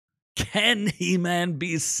Can He-Man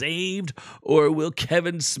be saved, or will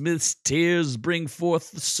Kevin Smith's tears bring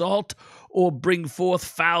forth the salt, or bring forth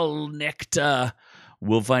foul nectar?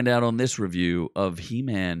 We'll find out on this review of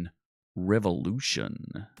He-Man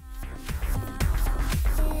Revolution.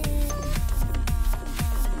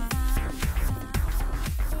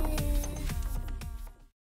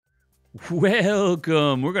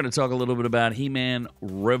 Welcome. We're going to talk a little bit about He-Man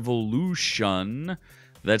Revolution.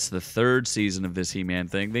 That's the third season of this He-Man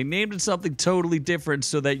thing. They named it something totally different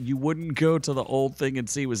so that you wouldn't go to the old thing and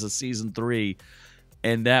see it was a season 3.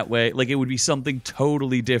 And that way, like, it would be something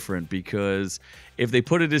totally different, because if they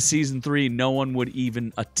put it as season 3, no one would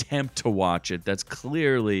even attempt to watch it. That's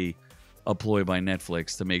clearly a ploy by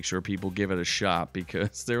Netflix to make sure people give it a shot,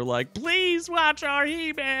 because they're like, please watch our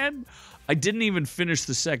He-Man. I didn't even finish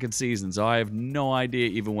the second season, so I have no idea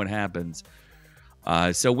even what happens.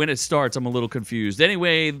 So when it starts, I'm a little confused.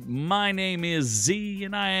 Anyway, my name is Z,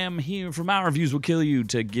 and I am here for My Reviews Will Kill You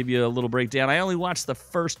to give you a little breakdown. I only watched the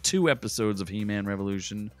first 2 episodes of He-Man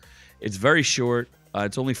Revolution. It's very short.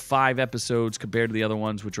 It's only 5 episodes compared to the other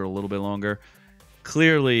ones, which are a little bit longer.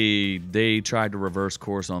 Clearly, they tried to reverse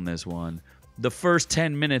course on this one. The first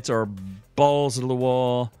 10 minutes are balls to the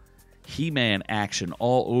wall He-Man action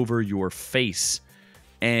all over your face.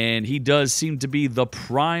 And he does seem to be the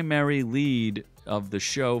primary lead of the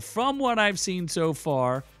show from what I've seen so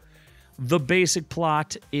far. The basic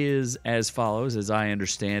plot is as follows, as I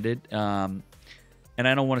understand it. And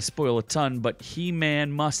I don't want to spoil a ton, but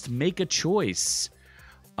He-Man must make a choice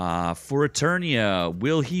for Eternia.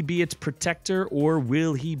 Will he be its protector, or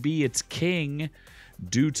will he be its king?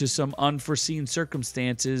 Due to some unforeseen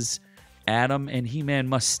circumstances, Adam and He-Man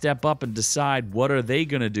must step up and decide what are they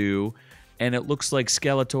going to do. And it looks like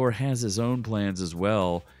Skeletor has his own plans as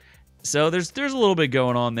well. So there's a little bit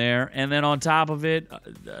going on there. And then on top of it,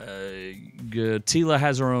 Teela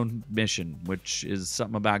has her own mission, which is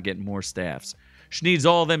something about getting more staffs. She needs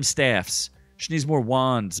all them staffs. She needs more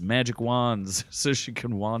wands, magic wands, so she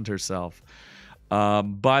can wand herself.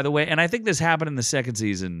 By the way, and I think this happened in the second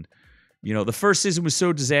season. You know, the first season was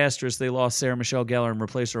so disastrous, they lost Sarah Michelle Gellar and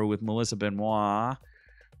replaced her with Melissa Benoit,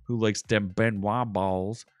 who likes them Benoit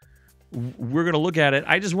balls. We're going to look at it.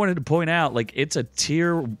 I just wanted to point out, like, it's a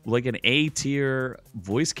tier, like an A-tier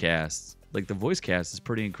voice cast. Like, the voice cast is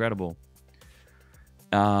pretty incredible.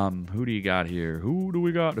 Who do you got here? Who do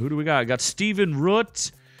we got? I got Stephen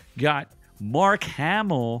Root, got Mark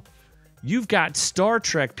Hamill. You've got Star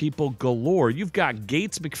Trek people galore. You've got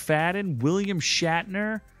Gates McFadden, William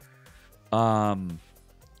Shatner.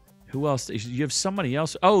 Who else? You have somebody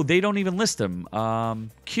else. Oh, they don't even list him.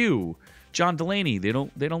 Q. John Delaney, they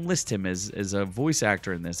don't list him as a voice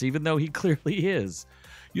actor in this, even though he clearly is.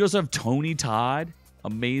 You also have Tony Todd,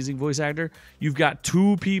 amazing voice actor. You've got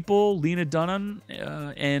 2 people, Lena Dunham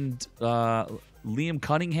and Liam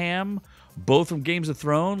Cunningham, both from Games of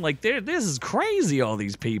Thrones. Like, this is crazy, all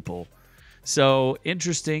these people. So,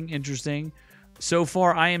 interesting. So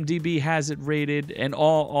far, IMDb has it rated, and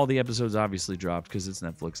all the episodes obviously dropped because it's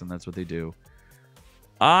Netflix, and that's what they do.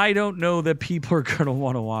 I don't know that people are going to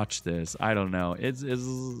want to watch this. I don't know.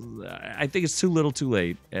 I think it's too little too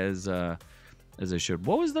late, as they should.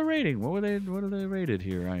 What was the rating? What are they rated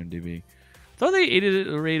here, IMDb? I thought they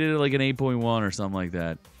rated it like an 8.1 or something like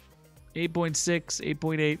that. 8.6,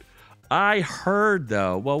 8.8. I heard,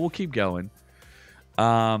 though. Well, we'll keep going.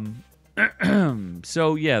 So,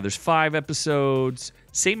 yeah, there's 5 episodes.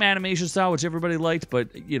 Same animation style, which everybody liked,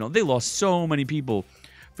 but, you know, they lost so many people.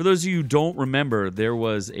 For those of you who don't remember, there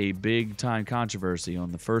was a big-time controversy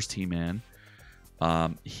on the first He-Man,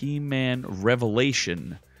 He-Man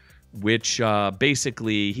Revelation, which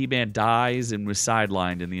basically He-Man dies and was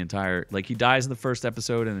sidelined in the entire... Like, he dies in the first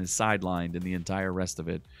episode and is sidelined in the entire rest of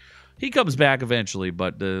it. He comes back eventually,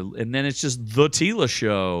 but and then it's just the Teela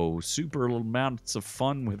show. Super amounts of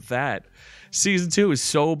fun with that. Season 2 is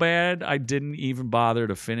so bad, I didn't even bother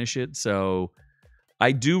to finish it, so...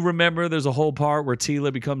 I do remember there's a whole part where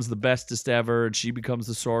Teela becomes the bestest ever, and she becomes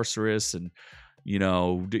the sorceress, and, you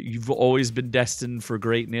know, you've always been destined for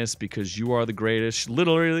greatness because you are the greatest. She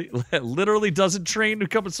literally doesn't train to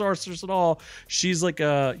become a sorceress at all. She's like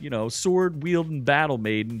a, you know, sword-wielding battle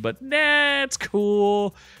maiden, but nah, it's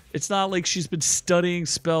cool. It's not like she's been studying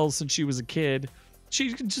spells since she was a kid.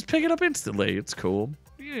 She can just pick it up instantly. It's cool.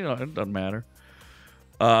 You know, it doesn't matter.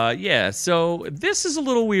 Yeah, so this is a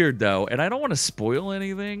little weird, though, and I don't want to spoil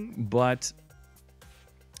anything, but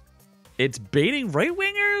it's baiting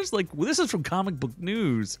right-wingers? Like, well, this is from Comic Book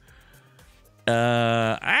News.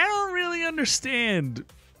 I don't really understand.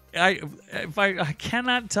 I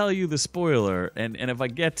cannot tell you the spoiler, and if I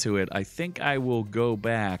get to it, I think I will go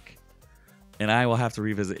back and I will have to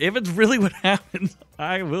revisit. If it's really what happened,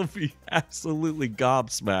 I will be absolutely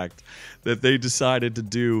gobsmacked that they decided to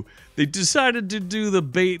do the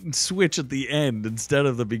bait and switch at the end instead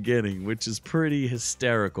of the beginning, which is pretty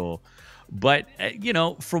hysterical. But, you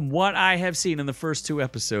know, from what I have seen in the first 2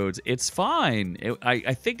 episodes, it's fine.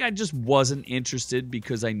 I think I just wasn't interested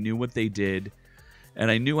because I knew what they did. And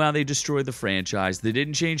I knew how they destroyed the franchise. They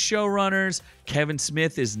didn't change showrunners. Kevin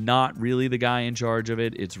Smith is not really the guy in charge of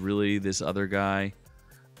it. It's really this other guy.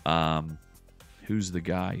 Who's the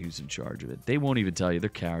guy who's in charge of it? They won't even tell you. They're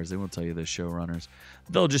cowards. They won't tell you the showrunners.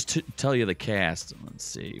 They'll just tell you the cast. Let's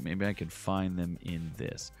see. Maybe I can find them in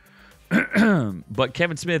this. But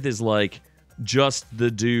Kevin Smith is like just the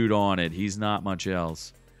dude on it. He's not much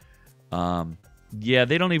else. Yeah,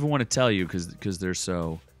 they don't even want to tell you because they're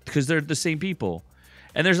the same people.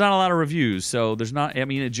 And there's not a lot of reviews, so there's not. I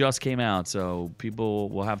mean, it just came out, so people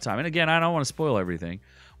will have time. And again, I don't want to spoil everything.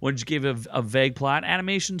 Wanted to give a vague plot.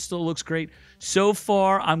 Animation still looks great. So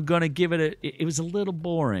far, I'm going to give it it was a little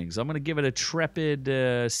boring, so I'm going to give it a trepid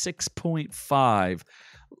 6.5.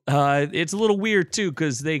 It's a little weird, too,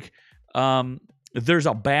 because there's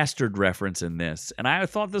a bastard reference in this. And I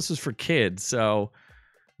thought this was for kids, so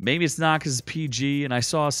maybe it's not because it's PG. And I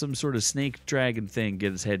saw some sort of snake dragon thing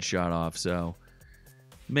get his head shot off, so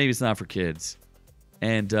maybe it's not for kids.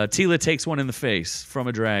 And Teela takes one in the face from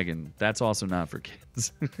a dragon. That's also not for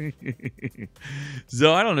kids.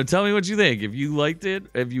 So I don't know. Tell me what you think. If you liked it,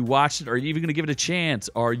 if you watched it, are you even going to give it a chance?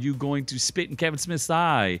 Are you going to spit in Kevin Smith's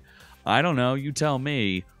eye? I don't know. You tell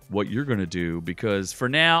me what you're going to do. Because for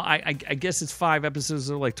now, I guess it's 5 episodes.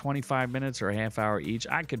 They're like 25 minutes or a half hour each.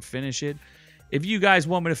 I could finish it. If you guys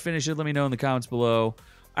want me to finish it, let me know in the comments below.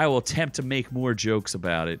 I will attempt to make more jokes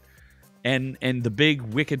about it. And the big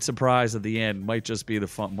wicked surprise at the end might just be the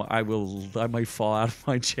fun. I might fall out of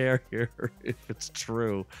my chair here if it's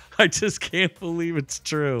true. I just can't believe it's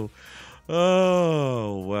true.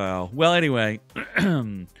 Oh wow. Well, anyway,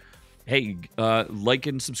 hey, like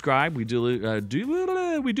and subscribe. We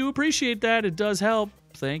do appreciate that. It does help.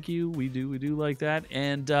 Thank you. We do like that.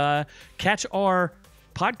 And catch our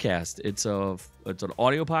podcast. It's an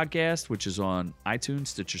audio podcast, which is on iTunes,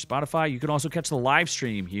 Stitcher, Spotify. You can also catch the live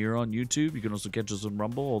stream here on YouTube. You can also catch us on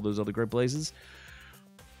Rumble, all those other great places.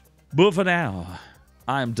 But for now,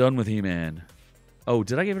 I am done with He-Man. Oh,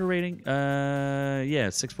 did I give it a rating? Yeah,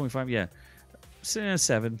 6.5. Yeah, 7,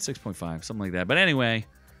 6.5, something like that. But anyway,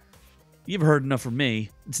 you've heard enough from me.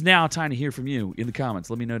 It's now time to hear from you in the comments.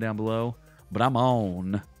 Let me know down below. But I'm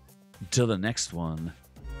on to the next one.